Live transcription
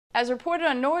As reported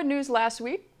on NORD News last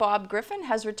week, Bob Griffin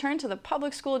has returned to the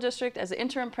public school district as the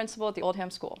interim principal at the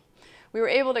Oldham school. We were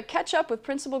able to catch up with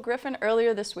Principal Griffin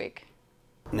earlier this week.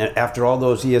 After all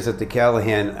those years at the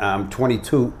Callahan,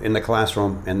 22 in the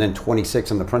classroom and then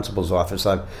 26 in the principal's office,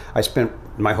 I spent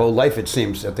my whole life, it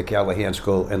seems, at the Callahan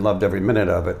school and loved every minute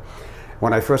of it.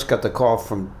 When I first got the call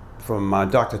from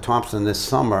Dr. Thompson this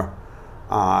summer,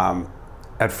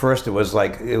 at first it was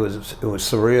like, it was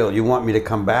surreal. You want me to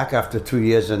come back after 2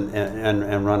 years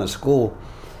and run a school?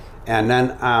 And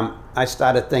then I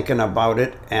started thinking about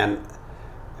it, and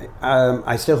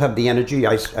I still have the energy.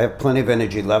 I have plenty of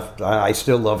energy left. I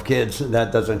still love kids.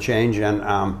 That doesn't change. And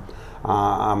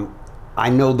I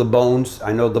know the bones.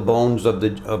 I know the bones of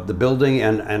the building,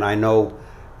 and I know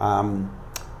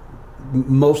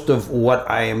most of what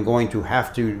I am going to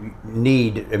have to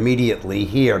need immediately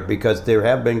here, because there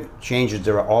have been changes.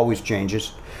 There are always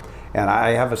changes. And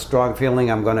I have a strong feeling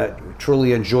I'm going to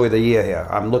truly enjoy the year here.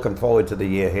 I'm looking forward to the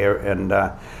year here, and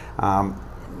I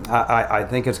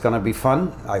think it's going to be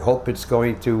fun. I hope it's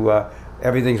going to,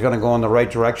 everything's going to go in the right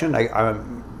direction.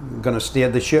 I'm going to steer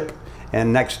the ship,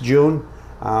 and next June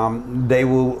they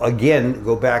will again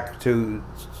go back to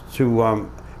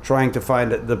trying to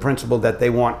find the principal that they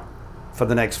want for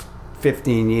the next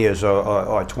 15 years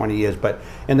or 20 years. But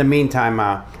in the meantime,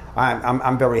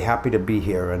 I'm very happy to be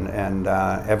here, and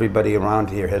everybody around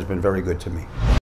here has been very good to me.